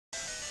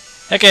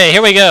Okay,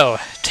 here we go.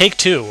 Take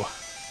two.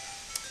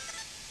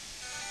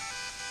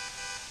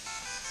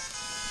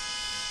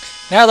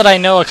 Now that I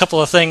know a couple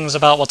of things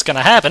about what's going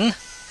to happen,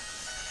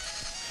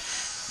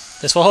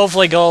 this will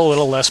hopefully go a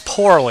little less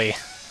poorly.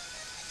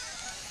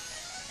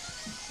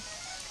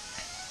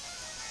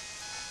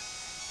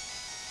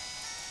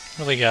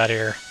 What do we got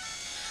here?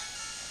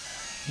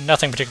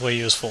 Nothing particularly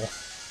useful.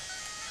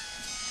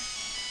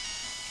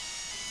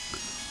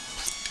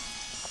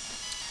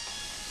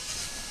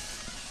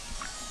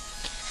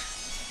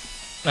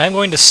 I'm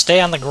going to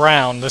stay on the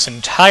ground this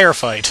entire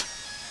fight.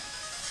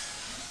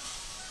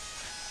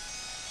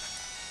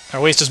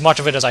 Or waste as much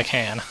of it as I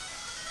can.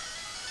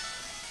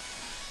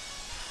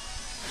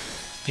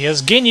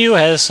 Because Ginyu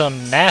has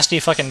some nasty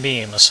fucking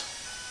beams.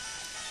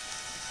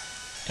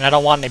 And I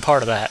don't want any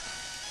part of that.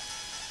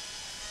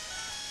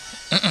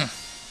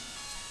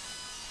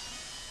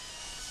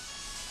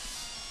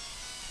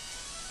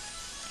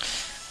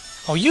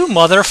 Oh, you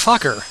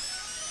motherfucker!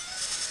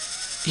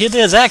 You did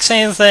the exact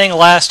same thing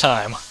last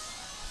time.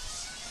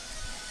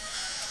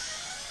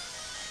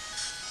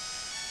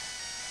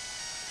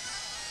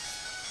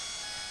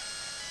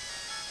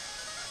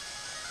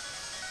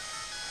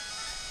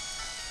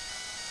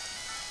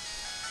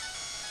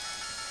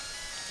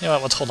 You know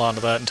what, let's hold on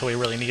to that until we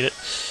really need it.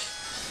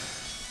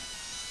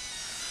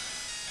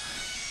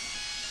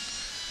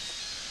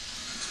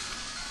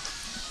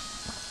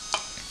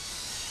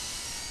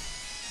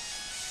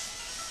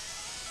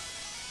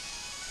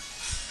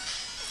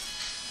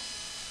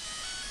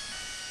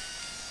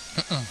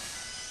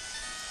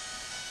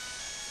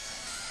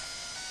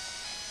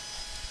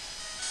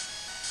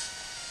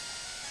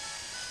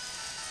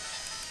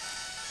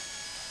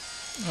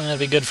 That'd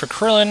be good for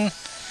Krillin.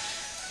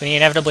 Then he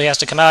inevitably has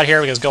to come out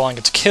here because Gohan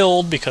gets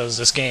killed because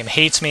this game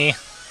hates me.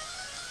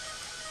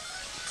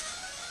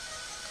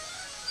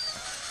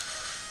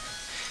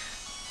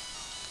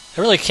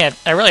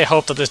 I really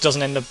hope that this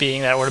doesn't end up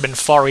being that. It would have been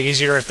far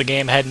easier if the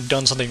game hadn't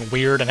done something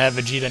weird and had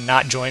Vegeta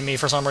not join me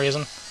for some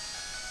reason.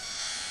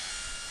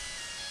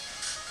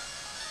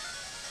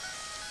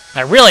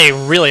 I really,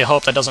 really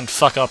hope that doesn't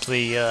fuck up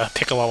the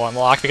Piccolo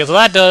unlock, because if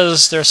that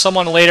does, there's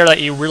someone later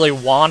that you really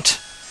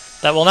want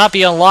that will not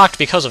be unlocked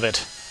because of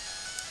it.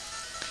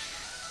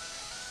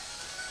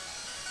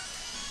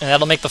 And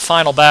that'll make the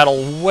final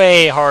battle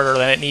way harder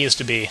than it needs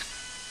to be.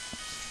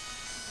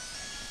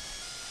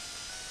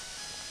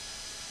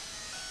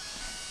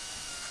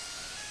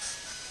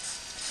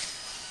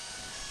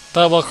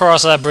 But we'll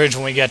cross that bridge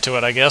when we get to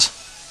it, I guess.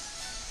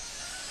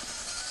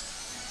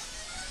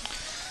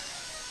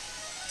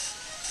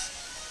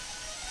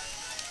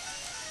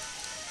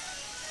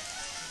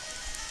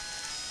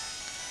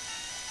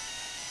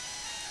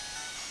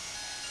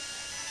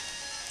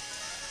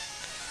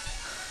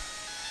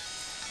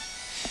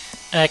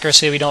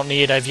 Accuracy we don't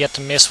need. I've yet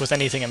to miss with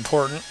anything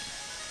important.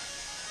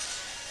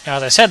 Now,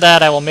 as I said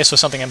that, I will miss with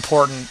something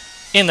important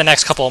in the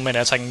next couple of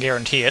minutes, I can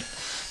guarantee it.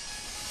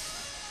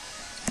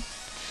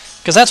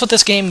 Because that's what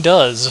this game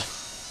does.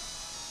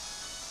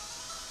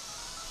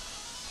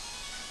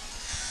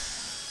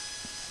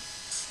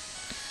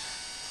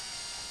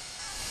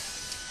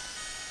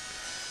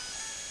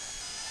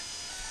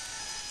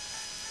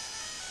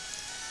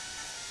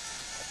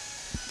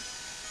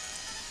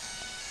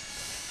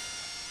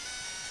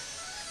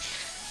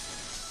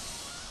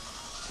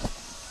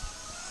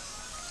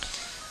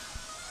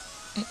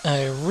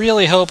 I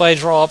really hope I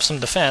draw up some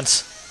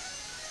defense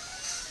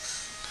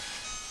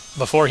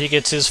before he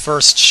gets his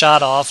first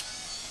shot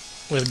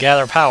off with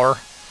Gather Power,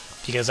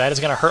 because that is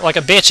going to hurt like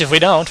a bitch if we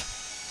don't.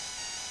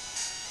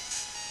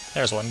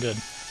 There's one, good.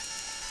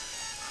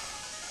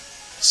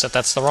 Except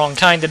that's the wrong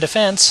kind of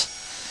defense.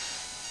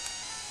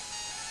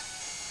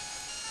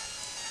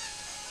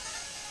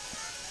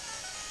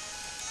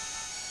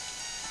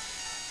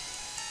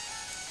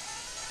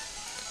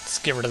 Let's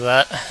get rid of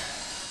that.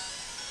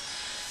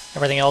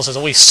 Everything else is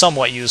at least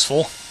somewhat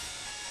useful.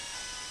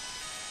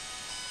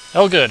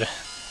 Oh, good.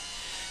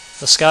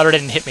 The scouter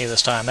didn't hit me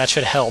this time. That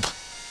should help.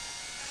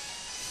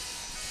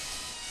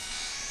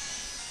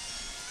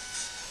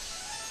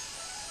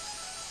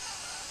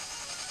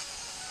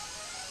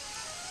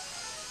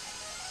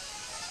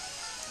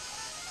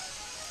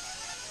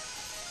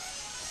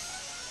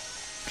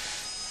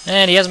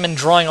 And he hasn't been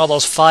drawing all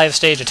those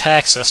 5-stage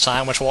attacks this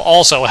time, which will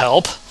also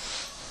help.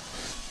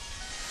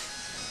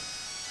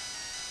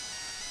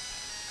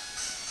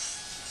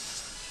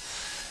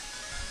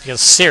 Because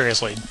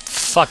seriously,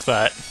 fuck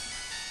that.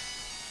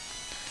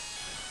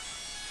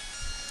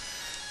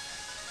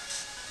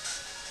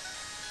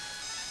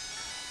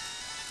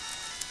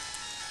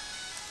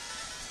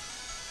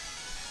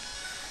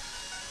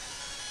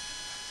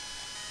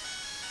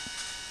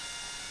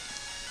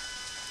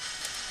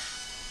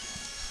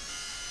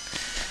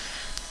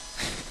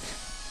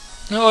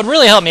 You know, what would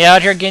really help me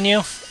out here,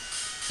 Ginyu,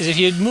 is if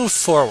you'd move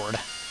forward.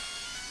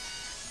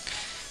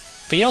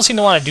 But you don't seem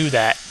to want to do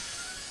that.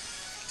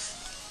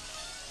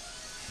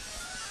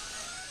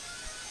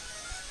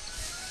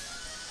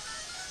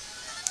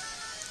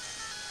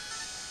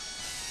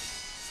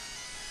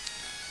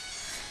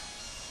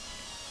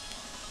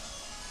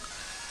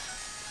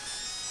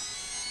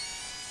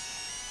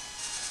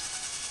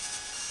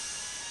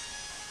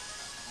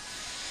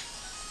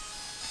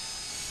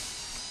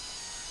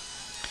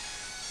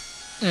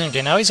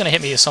 Okay, now he's gonna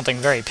hit me with something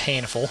very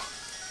painful.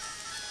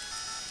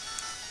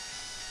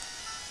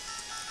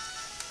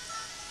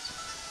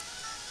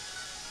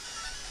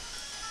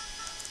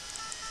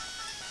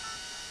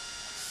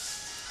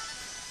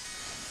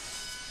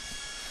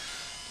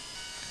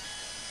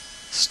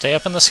 Stay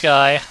up in the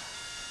sky.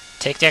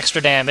 Take the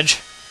extra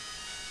damage.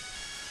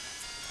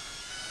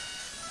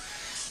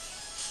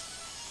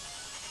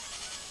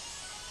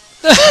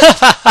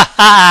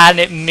 And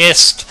it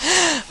missed.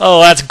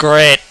 Oh, that's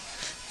great.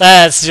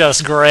 That's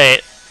just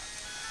great.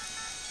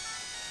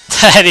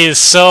 That is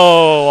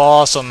so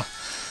awesome.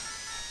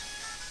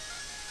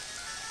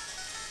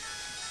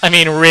 I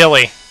mean,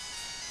 really.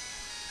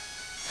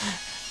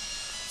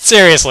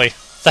 Seriously.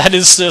 That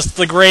is just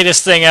the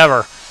greatest thing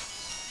ever.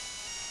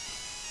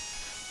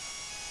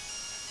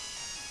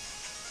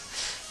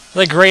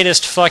 The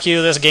greatest fuck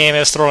you this game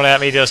has thrown at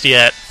me just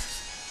yet.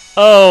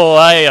 Oh,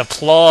 I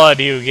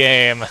applaud you,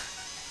 game.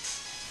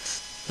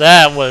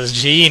 That was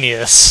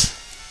genius.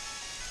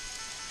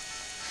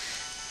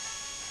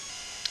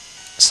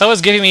 So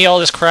it's giving me all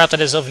this crap that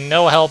is of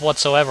no help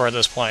whatsoever at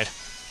this point.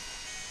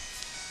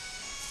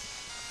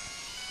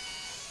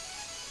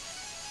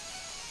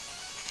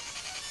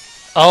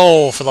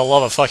 Oh, for the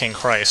love of fucking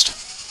Christ.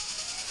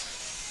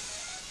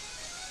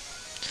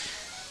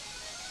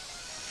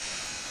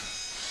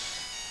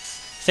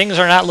 Things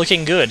are not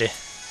looking good.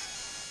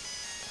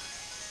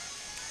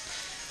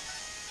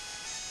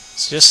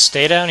 Let's just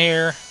stay down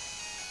here.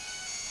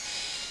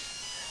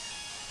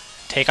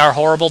 Take our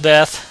horrible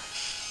death.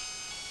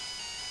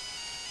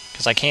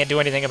 Because I can't do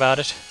anything about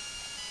it.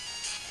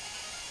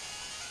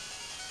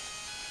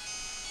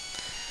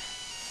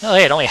 Well,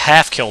 hey, it only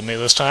half killed me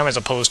this time, as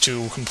opposed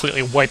to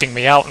completely wiping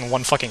me out in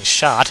one fucking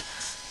shot.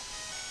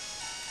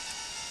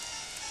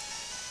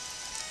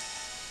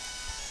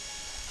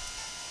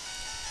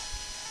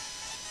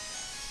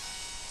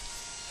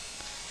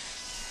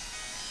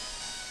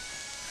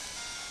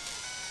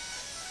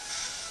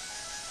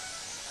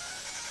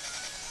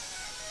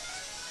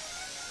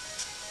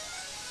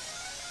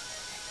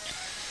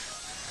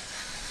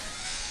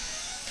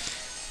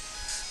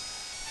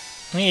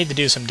 We need to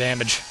do some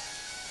damage.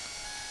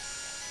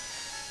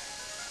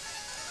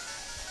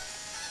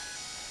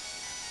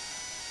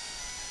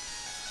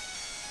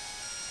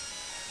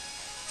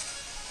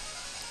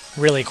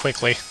 Really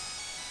quickly.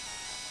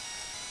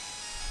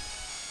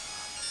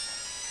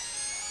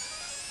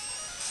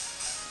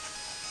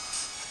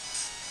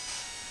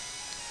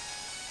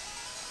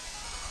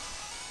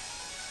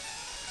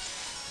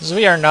 So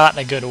we are not in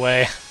a good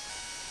way.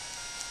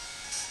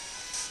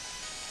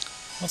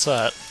 What's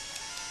that?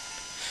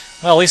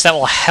 Well, at least that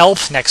will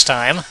help next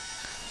time.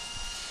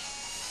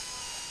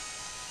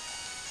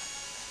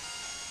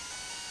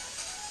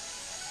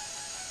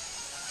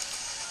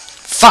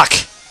 Fuck!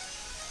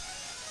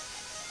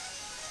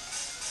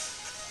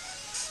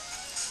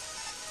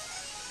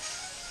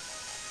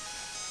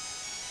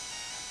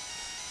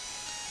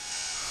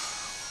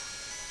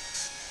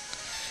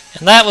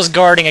 And that was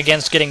guarding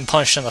against getting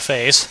punched in the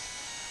face.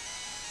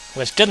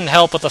 Which didn't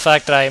help with the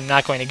fact that I'm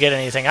not going to get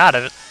anything out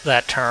of it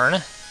that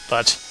turn,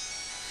 but...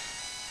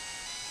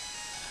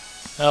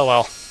 oh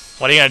well.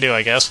 What are you gonna do,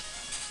 I guess?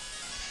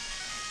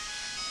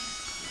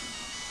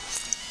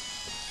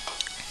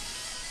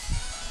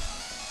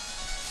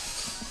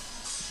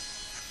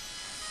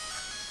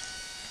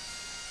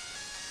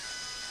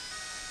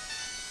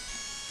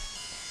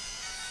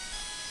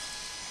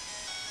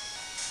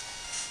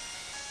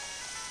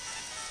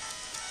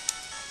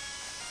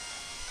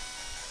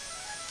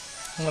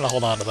 I'm gonna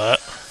hold on to that.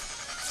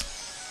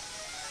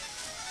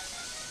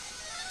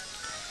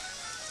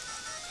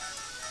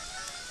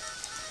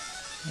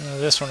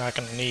 This we're not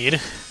gonna need.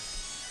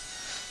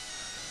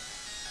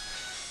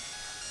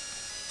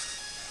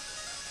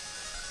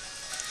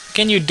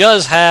 Ginyu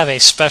does have a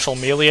special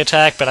melee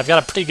attack, but I've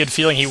got a pretty good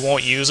feeling he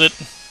won't use it.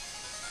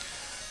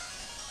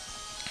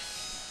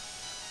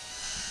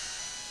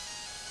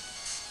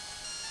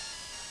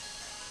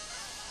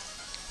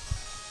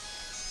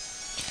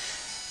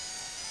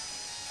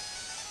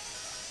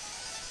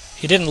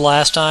 He didn't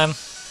last time.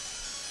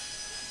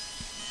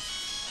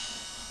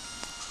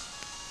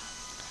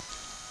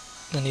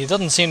 And he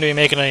doesn't seem to be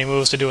making any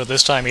moves to do it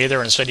this time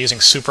either, instead using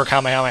Super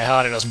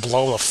Kamehameha to just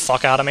blow the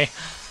fuck out of me.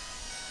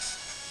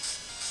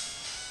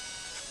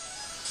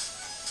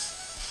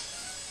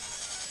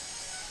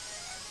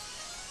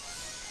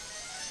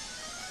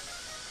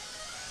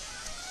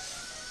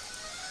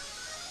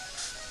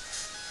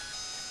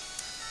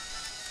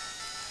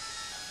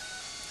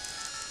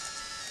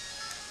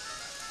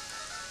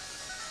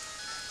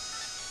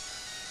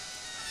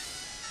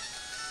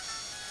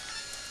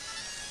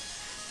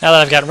 Now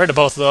that I've gotten rid of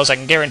both of those, I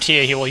can guarantee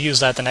you he will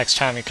use that the next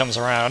time he comes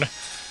around.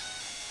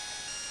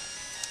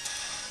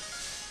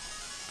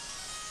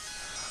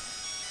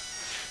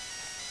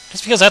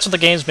 Just because that's what the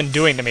game's been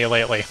doing to me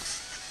lately.